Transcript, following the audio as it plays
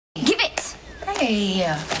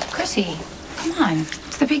Hey, Chrissy, come on.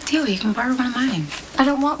 It's the big deal. You can borrow one of mine. I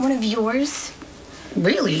don't want one of yours.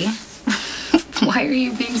 Really? Why are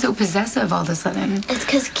you being so possessive all of a sudden? It's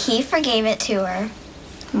because Kiefer gave it to her.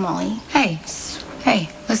 Molly. Hey,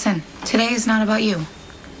 listen. Today is not about you.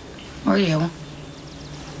 Or you.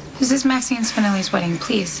 This is Maxie and Spinelli's wedding.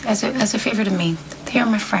 Please, as a favor to me. They are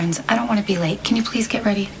my friends. I don't want to be late. Can you please get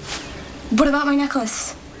ready? What about my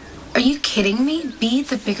necklace? Are you kidding me? Be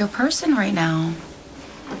the bigger person right now.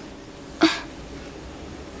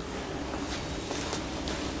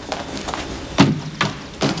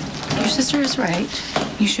 Your sister is right.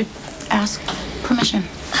 You should ask permission,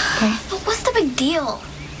 okay? But what's the big deal?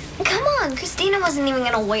 Come on, Christina wasn't even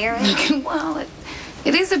gonna wear it. Well,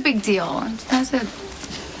 it is a big deal. It has a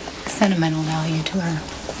sentimental value to her.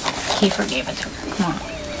 Kiefer gave it to her. Come on.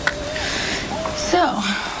 So,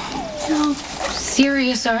 how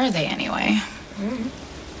serious are they anyway?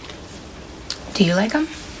 Do you like them?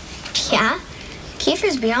 Yeah.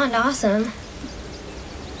 Kiefer's beyond awesome.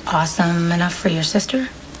 Awesome enough for your sister?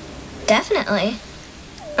 Definitely.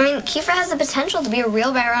 I mean, Kiefer has the potential to be a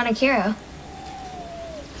real Byronic hero.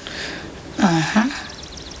 Uh-huh.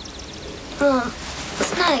 Well,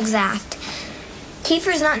 it's not exact.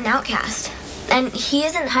 Kiefer's not an outcast, and he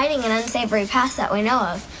isn't hiding an unsavory past that we know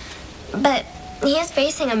of. But he is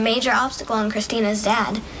facing a major obstacle in Christina's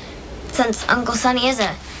dad, since Uncle Sonny is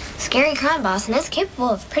a scary crime boss and is capable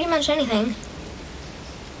of pretty much anything.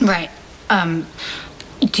 Right.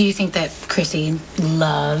 Do you think that Chrissy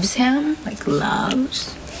loves him? Like,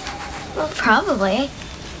 loves? Well, probably.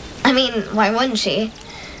 I mean, why wouldn't she?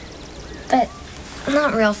 But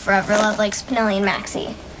not real forever love like Spinelli and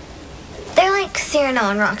Maxie. They're like Cyrano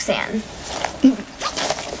and Roxanne.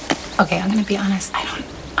 Okay, I'm gonna be honest. I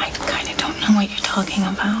kind of don't know what you're talking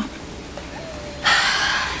about.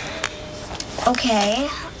 Okay,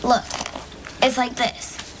 look. It's like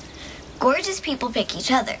this. Gorgeous people pick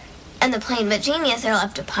each other, and the plain but genius are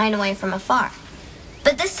left to pine away from afar.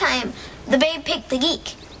 But this time, the babe picked the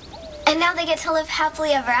geek, and now they get to live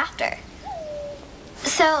happily ever after.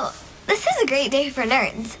 So, this is a great day for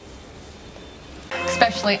nerds.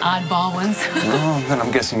 Especially oddball ones. Well, then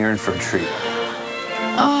I'm guessing you're in for a treat.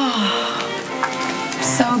 Oh,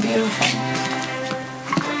 so beautiful.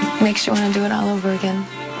 Makes you want to do it all over again.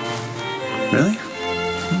 Really?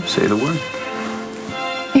 Say the word.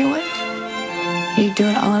 You would? You'd do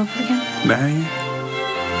it all over again? Marry you?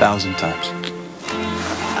 1,000 times.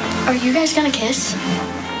 Are you guys gonna kiss?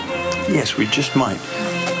 Yes, we just might.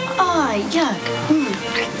 Ah, yuck.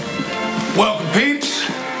 Welcome, peeps.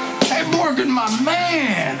 Hey, Morgan, my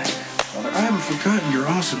man. Brother, I haven't forgotten your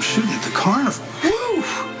awesome shooting at the carnival. Woo!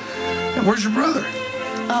 And where's your brother?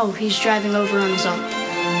 Oh, he's driving over on his own.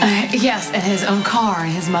 Yes, in his own car,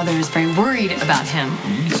 and his mother is very worried about him.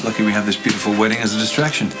 It's lucky we have this beautiful wedding as a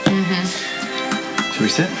distraction. Shall we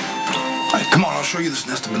sit? All right, come on, I'll show you this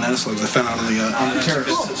nest of banana slugs I found out on the terrace.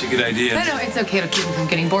 That's such a good idea. No, it's okay to keep him from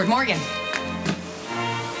getting bored. Morgan,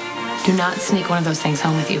 do not sneak one of those things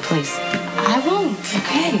home with you, please. I won't.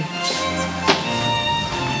 Okay.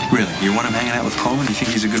 Really? You want him hanging out with Coleman? Do you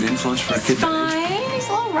think he's a good influence for a kid? Fine. He's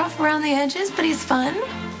a little rough around the edges, but he's fun.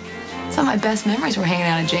 Some of my best memories were hanging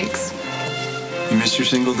out at Jake's. You missed your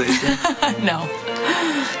single days there? No.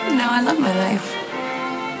 No, I love my life.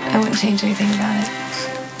 I wouldn't change anything about it.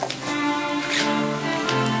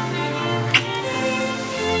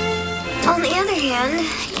 On the other hand,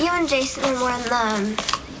 you and Jason are more in the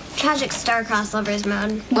tragic star-crossed lovers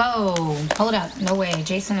mode. Whoa, hold up. No way.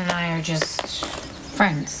 Jason and I are just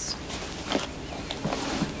friends.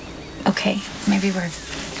 Okay, maybe we're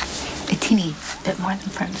a teeny bit more than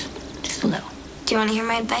friends. Just a little. Do you want to hear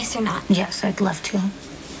my advice or not? Yes, I'd love to.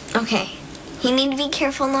 Okay. You need to be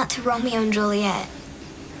careful not to Romeo and Juliet.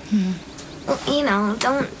 Well, you know,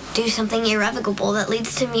 don't do something irrevocable that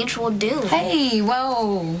leads to mutual doom. Hey,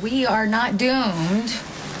 whoa, we are not doomed.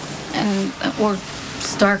 Or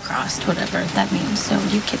star-crossed, whatever that means. So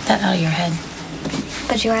you get that out of your head.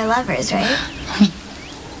 But you are lovers, right?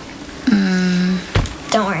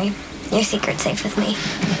 Don't worry. Your secret's safe with me.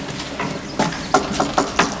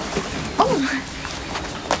 Oh!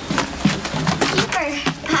 Keeper!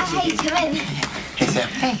 Hi, come in. Hey, Sam.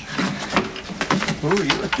 Hey. Ooh,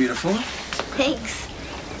 you look beautiful. Thanks.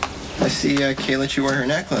 I see Kay let you wear her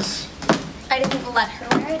necklace. I didn't let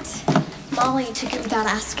her wear it. Molly took it without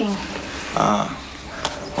asking.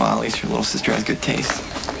 Well, at least your little sister has good taste.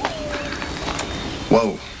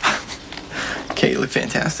 Whoa. Kay, you look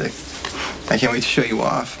fantastic. I can't wait to show you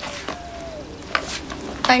off.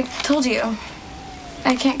 I told you.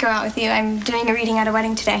 I can't go out with you. I'm doing a reading at a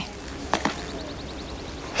wedding today.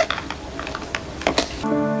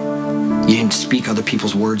 You didn't didn't speak other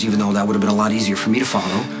people's words, even though that would have been a lot easier for me to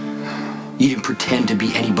follow. You didn't pretend to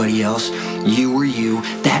be anybody else. You were you.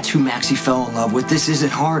 That's who Maxie fell in love with. This isn't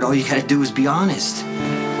hard. All you gotta do is be honest.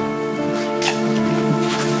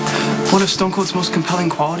 One of Stone Cold's most compelling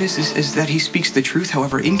qualities is that he speaks the truth,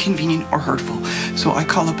 however inconvenient or hurtful. So I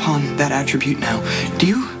call upon that attribute now. Do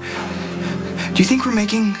you think we're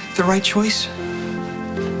making the right choice?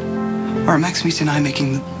 Or are Maximus and I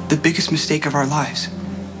making the biggest mistake of our lives?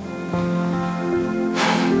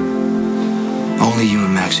 Only you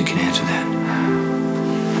and Maxie can answer that.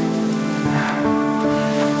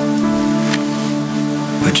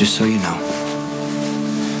 But just so you know,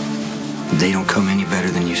 they don't come any better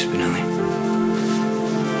than you, Spinelli.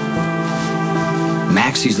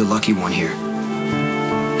 Maxie's the lucky one here,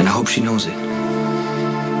 and I hope she knows it.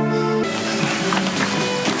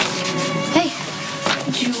 Hey,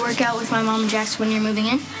 did you work out with my mom and Jax when you're moving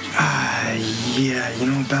in? Yeah, you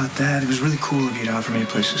know about that? It was really cool of you to offer me a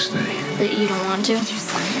place to stay. But you don't want to?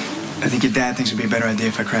 I think your dad thinks it'd be a better idea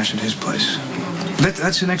if I crashed at his place.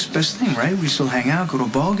 That's the next best thing, right? We still hang out, go to a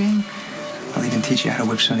ball game. I'll even teach you how to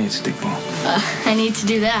whip Sonny at stickball. I need to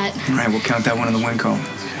do that. All right, we'll count that one in the win column.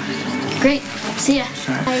 Great. See ya.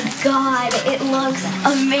 Right. My God, it looks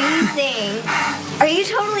amazing. Are you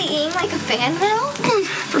totally eating like a fan now?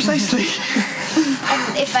 Precisely.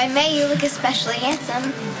 And if I may, you look especially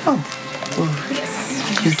handsome. Oh, well,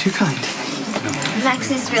 you're too kind.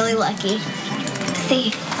 Max is really lucky.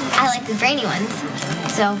 See, I like the brainy ones,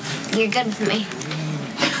 so you're good for me.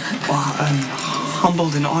 Well, I'm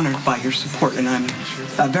humbled and honored by your support, and I'm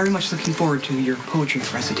very much looking forward to your poetry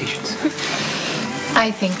recitations. I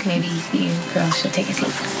think maybe you girls should take a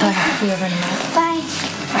seat. Be over in a minute. Bye.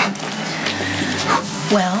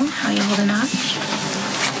 Well, how you holding up?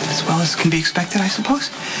 As well as can be expected, I suppose.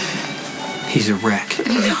 He's a wreck.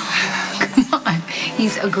 No, come on.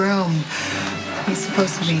 He's a groom. He's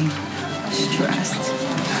supposed to be stressed.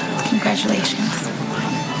 Congratulations.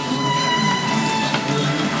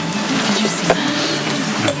 Did you see that?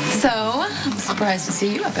 So, I'm surprised to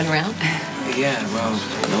see you up and around. Yeah, well,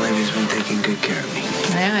 Olivia's been taking good care of me.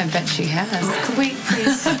 Yeah, I bet she has. Could we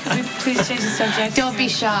please change the subject? Don't be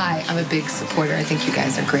shy. I'm a big supporter. I think you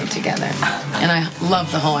guys are great together. And I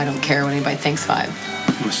love the whole I don't care what anybody thinks vibe.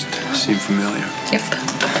 Must seem familiar. Yep.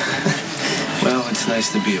 Well, it's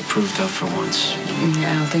nice to be approved of for once.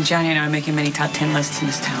 Yeah, I don't think Johnny and I are making many top 10 lists in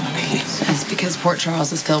this town. That's because Port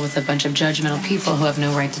Charles is filled with a bunch of judgmental people who have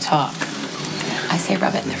no right to talk. I say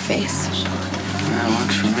rub it in their face. That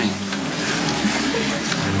works for me.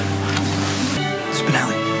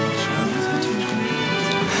 Spinelli.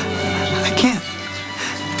 I can't.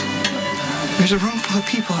 There's a room full of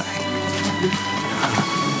people.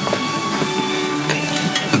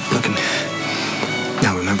 Look at me.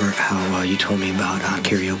 Now, remember how you told me about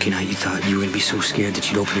karaoke night? You thought you were going to be so scared that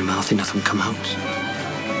you'd open your mouth and nothing would come out?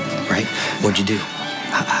 Right? What'd you do?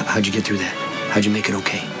 How'd you get through that? How'd you make it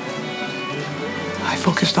okay? I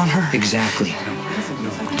focused on her. Exactly.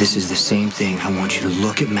 This is the same thing. I want you to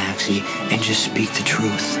look at Maxie and just speak the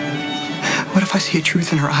truth. What if I see a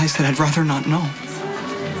truth in her eyes that I'd rather not know?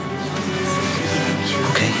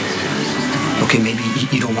 Okay, maybe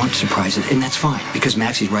you don't want surprises, and that's fine, because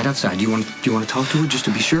Maxie's right outside. Do you want to talk to her just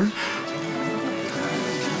to be sure?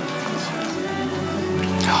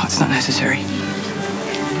 Oh, it's not necessary.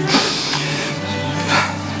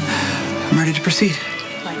 I'm ready to proceed.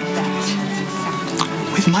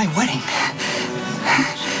 With my wedding.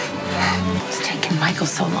 It's taking Michael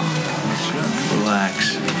so long.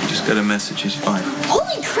 Relax. Just got a message. He's fine.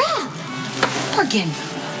 Holy crap! Morgan,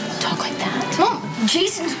 talk like that. Mom,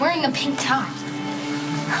 Jason's wearing a pink tie.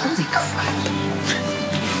 Holy crap.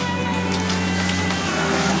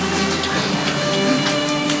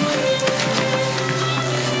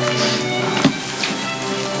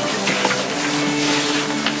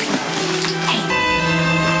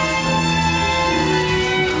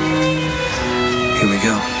 Here we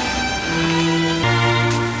go.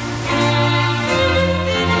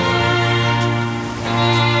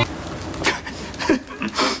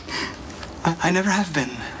 I never have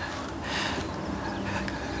been.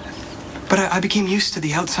 But I became used to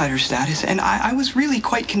the outsider status, and I was really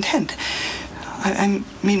quite content. I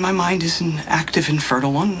mean, my mind is an active and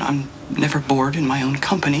fertile one. I'm never bored in my own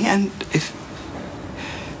company, and if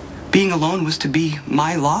being alone was to be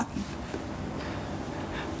my lot,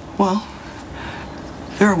 well,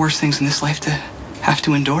 there are worse things in this life to have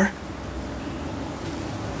to endure.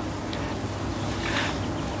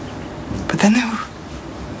 But then there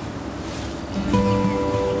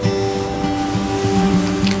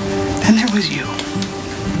was you.